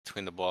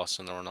between the boss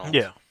and the Renault.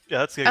 Yeah,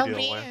 that's the ideal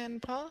LB way. and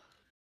Paul?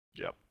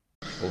 Yep.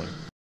 Fully.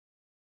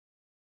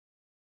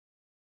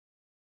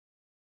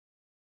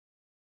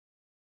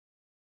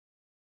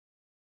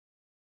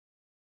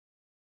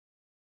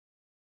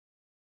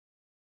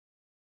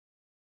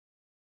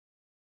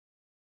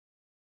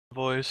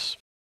 Voice.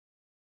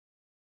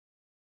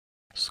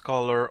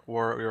 Scholar,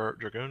 Warrior,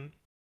 Dragoon.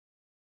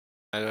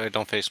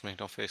 Don't face me,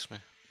 don't face me.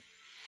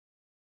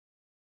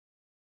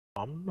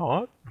 I'm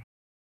not.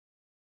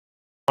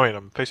 I mean,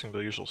 I'm facing the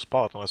usual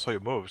spot and I saw you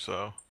move,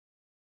 so...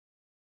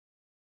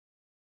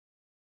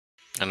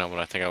 I know, but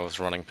I think I was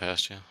running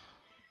past you.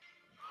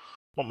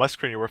 On my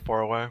screen you were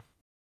far away.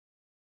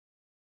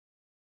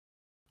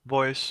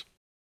 Voice.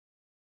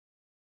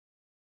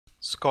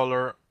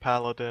 Scholar,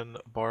 Paladin,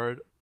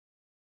 Bard.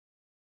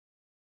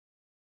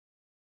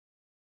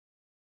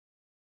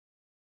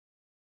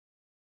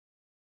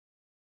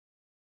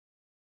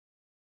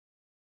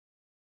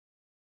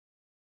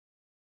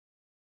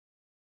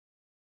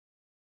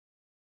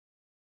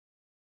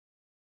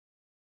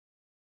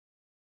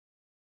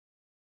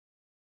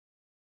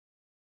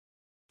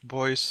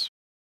 Voice.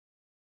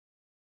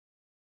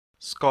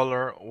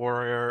 Scholar,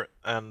 Warrior,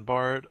 and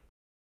Bard.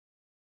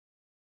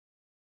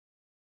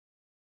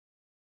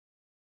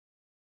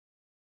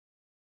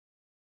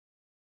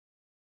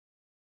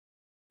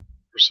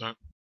 Percent.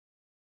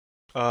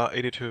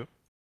 82.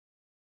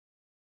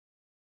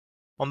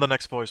 On the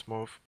next voice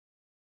move.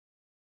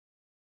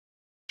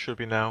 Should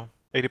be now.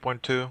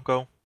 80.2,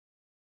 go.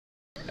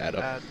 Add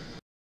up. Add.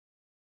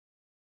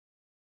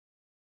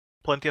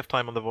 Plenty of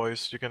time on the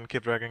voice, you can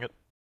keep dragging it.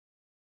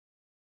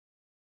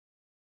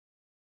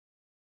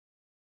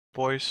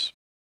 Voice.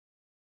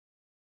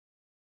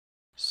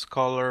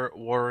 Scholar,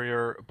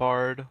 Warrior,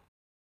 Bard.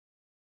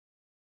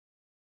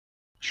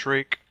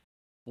 Shriek.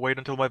 Wait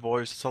until my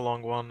voice, it's a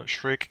long one.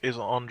 Shriek is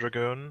on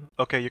Dragoon.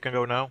 Okay, you can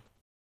go now.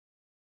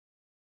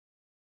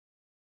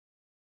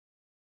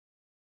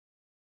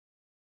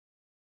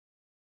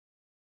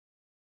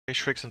 Okay,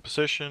 Shriek's in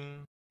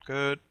position.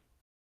 Good.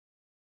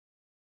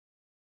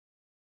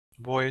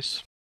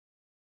 Voice.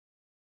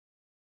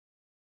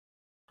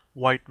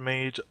 White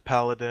Mage,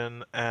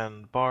 Paladin,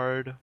 and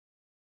Bard.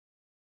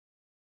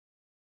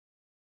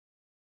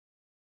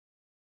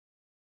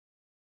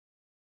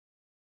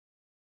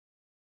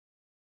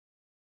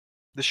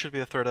 This should be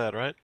the third ad,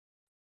 right?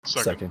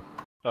 Second.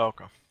 Oh,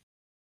 okay.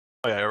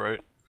 Oh yeah, you're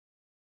right.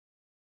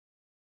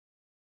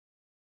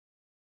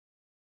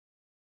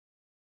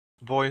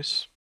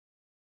 Voice.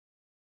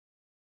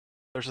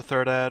 There's a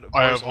third ad.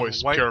 I have on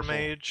voice, White careful.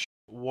 Mage,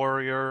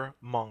 Warrior,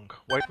 Monk.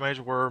 White Mage,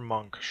 Warrior,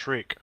 Monk.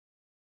 Shriek.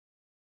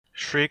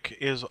 Shriek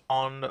is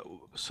on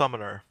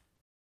Summoner.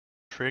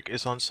 Shriek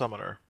is on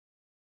Summoner.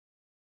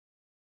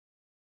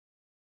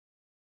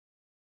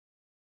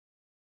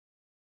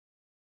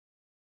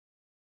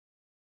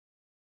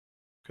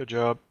 Good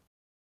job.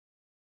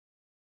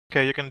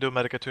 Okay, you can do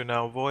Medica 2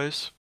 now.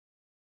 Voice.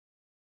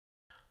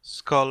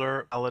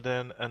 Scholar,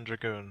 Paladin, and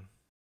Dragoon.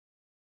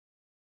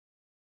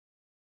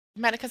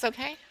 Medica's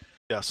okay?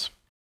 Yes.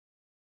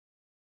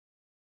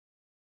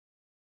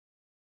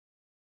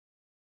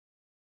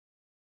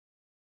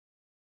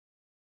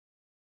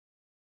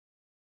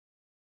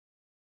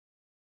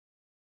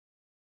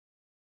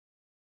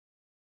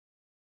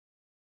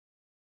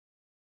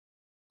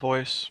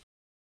 Voice.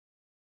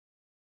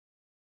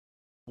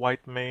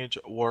 White Mage,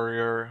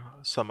 Warrior,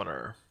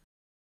 Summoner.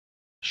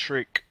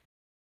 Shriek.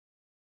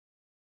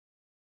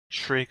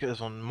 Shriek is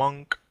on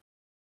Monk.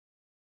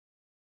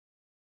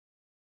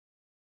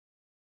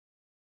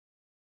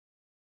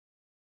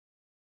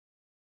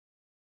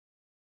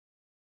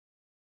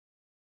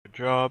 Good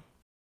job.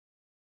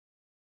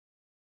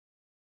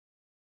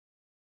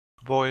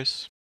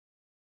 Voice.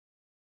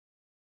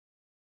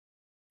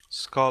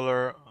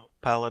 Scholar,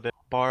 Paladin,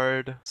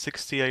 Bard,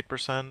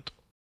 68%.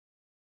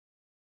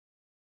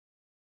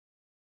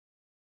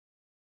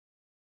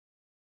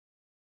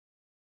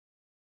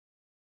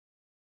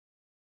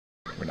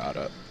 We're not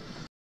up.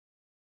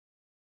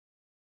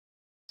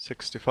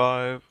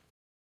 65.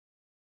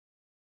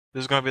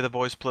 This is gonna be the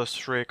voice plus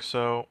Shriek,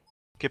 so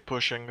keep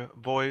pushing.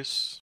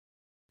 Voice.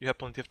 You have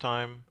plenty of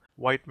time.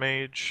 White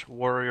Mage,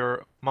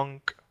 Warrior,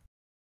 Monk.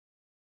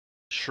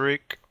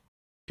 Shriek.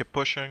 Keep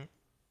pushing.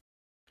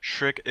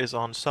 Shriek is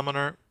on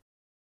Summoner.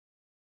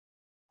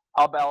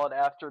 I'll ballot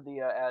after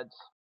the ads.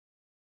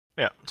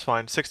 Yeah, it's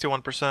fine.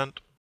 61%.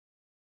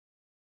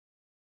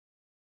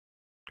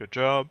 Good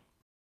job.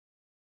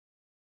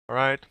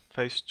 Alright,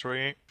 phase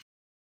 3.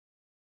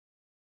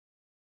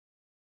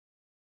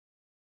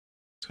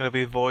 It's gonna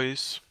be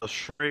voice, a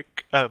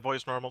Shriek,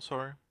 voice normal,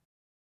 sorry.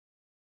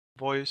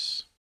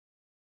 Voice.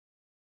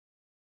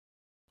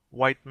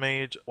 White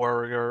Mage,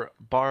 Warrior,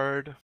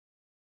 Bard.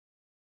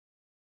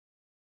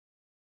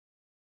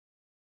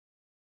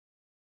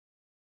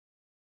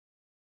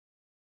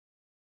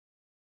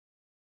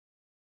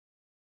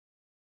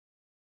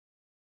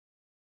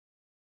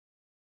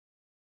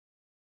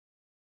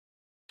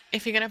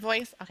 If you're gonna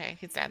voice, okay,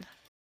 he's dead.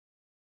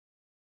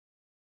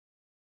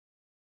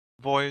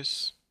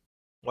 Voice.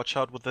 Watch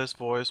out with this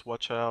voice,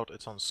 watch out,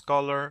 it's on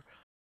Scholar.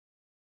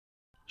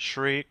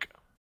 Shriek.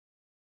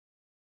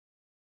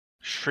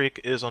 Shriek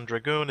is on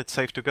Dragoon, it's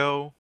safe to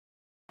go.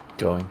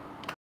 Going.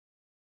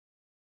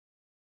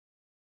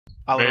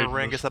 Outer Made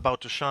ring move. is about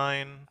to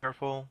shine,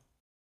 careful.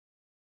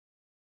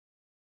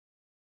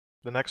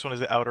 The next one is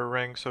the outer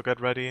ring, so get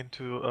ready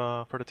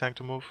to for the tank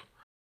to move.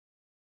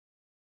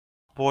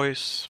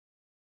 Voice.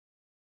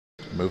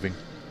 Moving.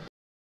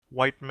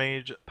 White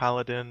Mage,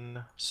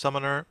 Paladin,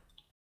 Summoner.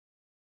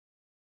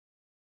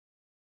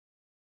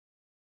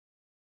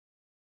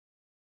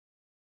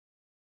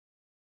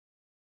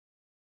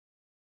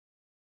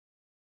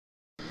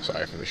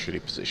 Sorry for the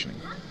shitty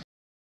positioning.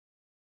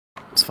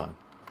 It's fine.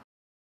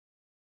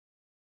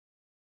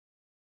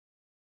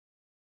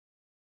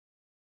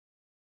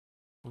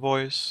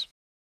 Voice.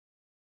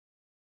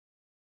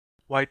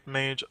 White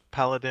Mage,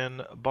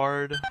 Paladin,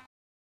 Bard.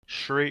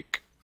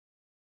 Shriek.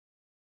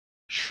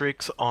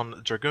 Shriek's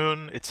on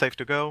Dragoon, it's safe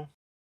to go.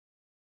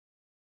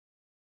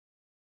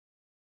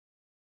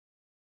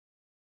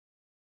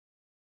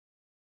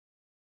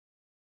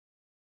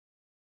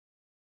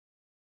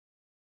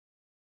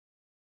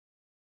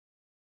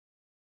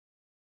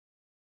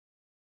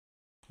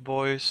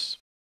 Voice.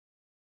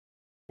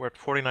 We're at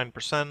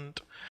 49%.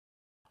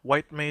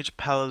 White Mage,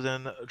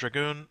 Paladin,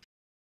 Dragoon.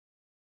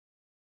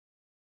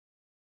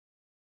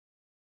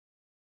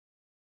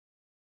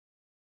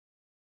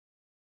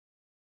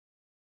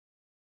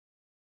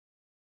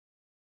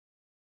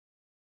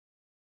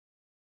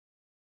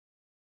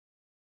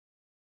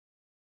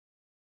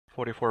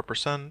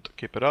 %.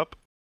 Keep it up.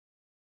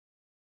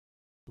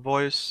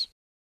 Voice.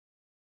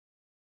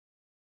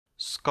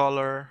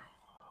 Scholar.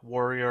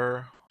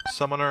 Warrior.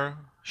 Summoner.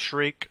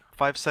 Shriek.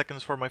 5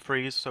 seconds for my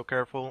freeze, so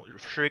careful.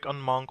 Shriek on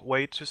Monk.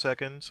 Wait 2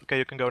 seconds. Okay,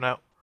 you can go now.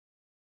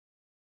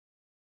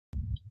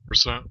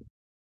 %.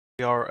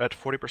 We are at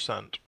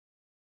 40%.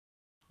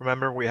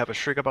 Remember, we have a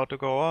Shriek about to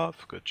go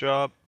off. Good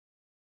job.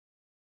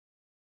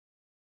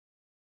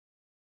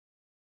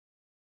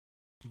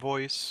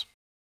 Voice.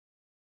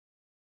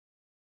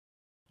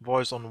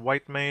 Voice on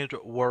White Mage,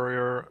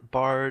 Warrior,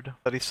 Bard.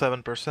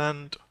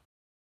 37%.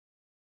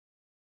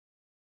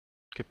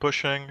 Keep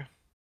pushing.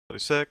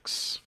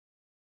 36.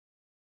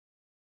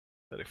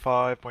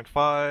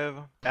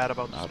 35.5. Add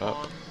about to Add up.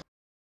 spawn.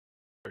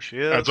 There she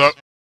is. Adds up.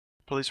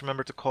 Please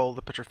remember to call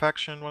the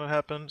petrifaction when it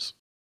happens.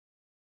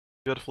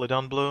 Beautifully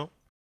done, Blue.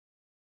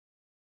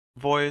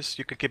 Voice,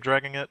 you can keep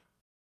dragging it.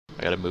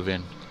 I gotta move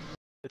in.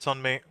 It's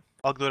on me.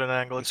 I'll do it at an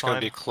angle, it's It's gonna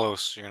fine. be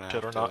close. You're gonna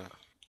Shit have or to. not.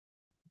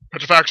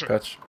 Petrifaction.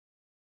 Catch.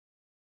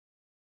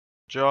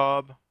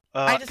 Job.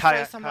 I just Kaya,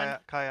 froze someone.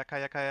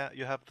 Kaya,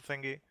 you have the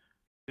thingy.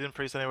 You didn't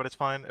freeze anyone, it's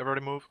fine.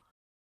 Everybody move.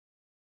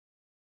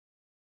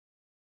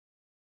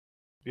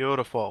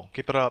 Beautiful.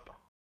 Keep it up.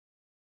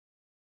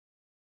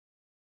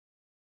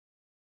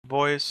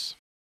 Voice.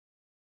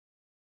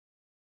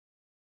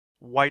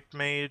 White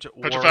Mage,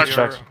 Petrifaction.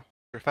 Warrior.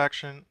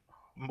 Petrifaction.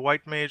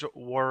 White Mage,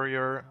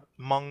 Warrior,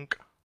 Monk.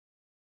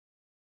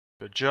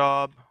 Good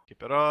job.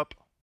 Keep it up.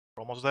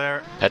 We're almost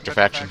there.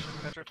 Petrifaction.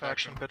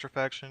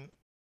 Petrifaction.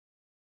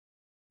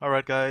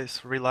 Alright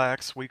guys,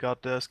 relax. We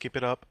got this. Keep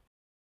it up.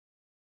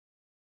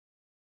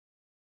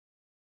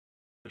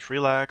 Just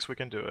relax. We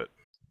can do it.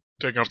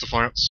 Taking off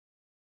Defiance.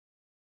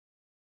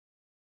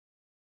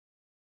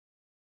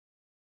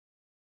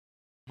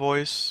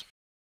 Voice.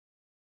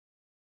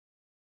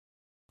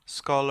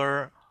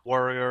 Scholar,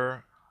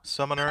 Warrior,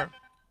 Summoner.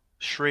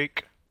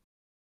 Shriek.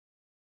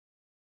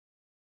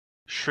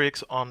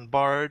 Shriek's on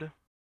Bard.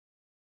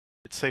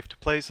 It's safe to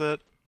place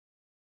it.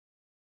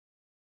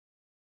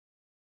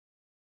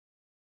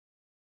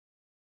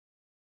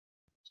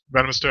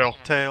 Venomous Tail.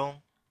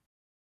 Tail.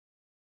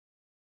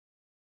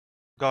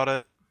 Got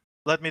it.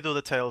 Let me do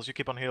the tails. You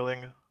keep on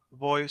healing.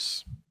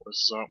 Voice. This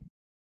is up.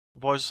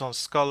 Voice is on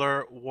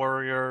Scholar,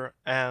 Warrior,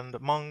 and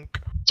Monk.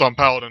 It's on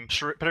Paladin.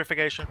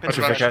 Petrification.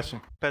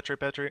 Petrifaction.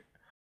 Petri.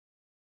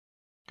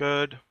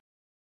 Good.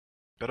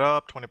 Good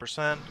up.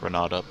 20%. We're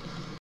not up.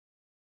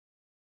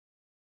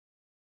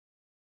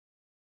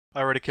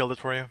 I already killed it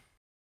for you.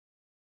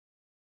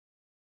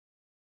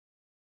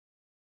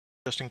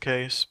 Just in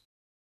case.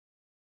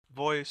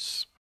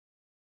 Voice.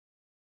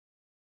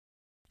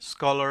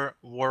 Scholar,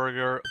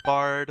 Warrior,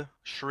 Bard,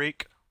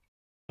 Shriek.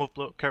 Move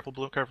Blue. Careful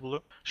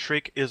Blue.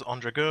 Shriek is on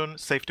Dragoon.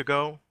 Safe to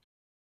go.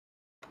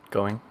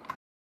 Going.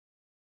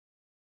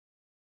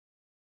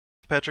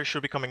 Petri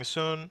should be coming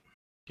soon.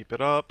 Keep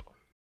it up.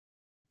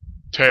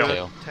 Tail. Good.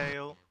 Tail.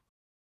 Tail.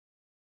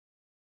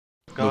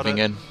 Got Moving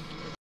it. in.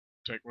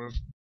 Take move.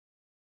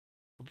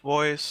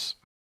 Voice.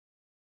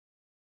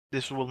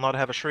 This will not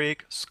have a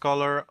Shriek.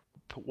 Scholar,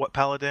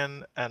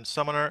 Paladin, and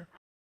Summoner.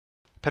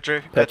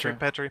 Petri.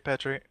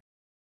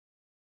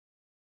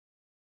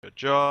 Good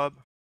job.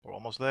 We're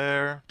almost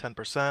there.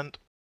 10%.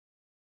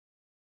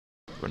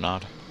 We're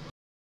not.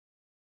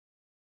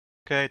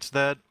 Okay, it's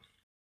dead.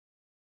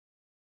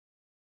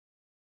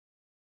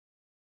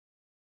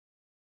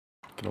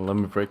 Can a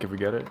limit break if we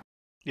get it?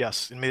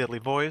 Yes, immediately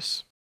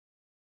voice.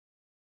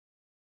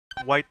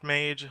 White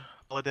Mage,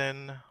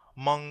 Paladin,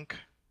 Monk,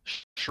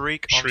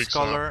 Shriek on Shriek's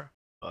Scholar.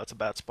 Oh, that's a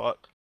bad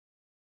spot.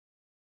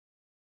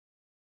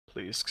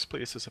 Please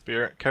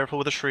disappear. Careful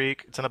with the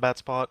Shriek. It's in a bad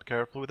spot.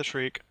 Careful with the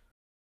Shriek.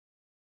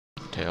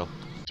 Tail.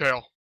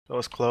 Tail. That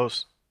was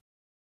close.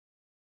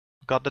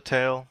 Got the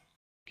tail.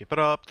 Keep it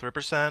up.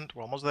 3%.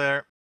 We're almost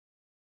there.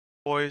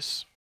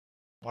 Voice.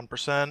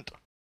 1%.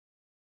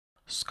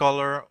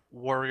 Scholar,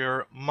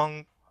 Warrior,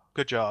 Monk.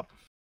 Good job.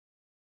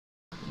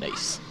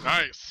 Nice.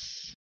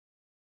 Nice.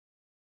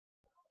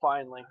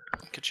 Finally.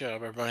 Good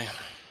job, everybody.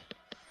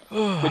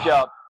 Good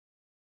job.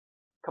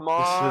 Come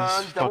on,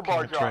 This is double bar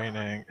fucking drop.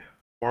 training.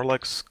 Or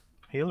like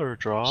healer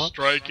drops.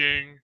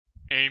 Striking.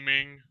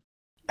 Aiming.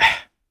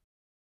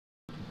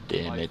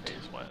 Damn My it.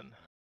 phase win.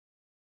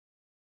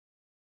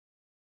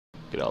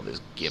 Get all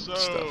this gimp So,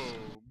 stuff.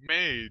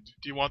 made.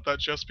 Do you want that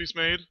chess piece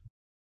made?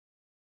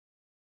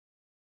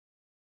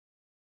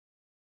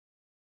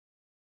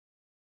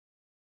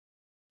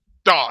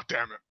 Aw,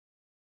 damn it.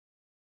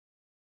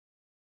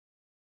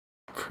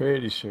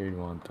 Pretty sure you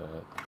want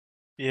that.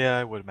 Yeah,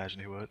 I would imagine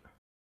he would.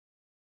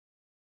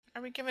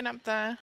 Are we giving up the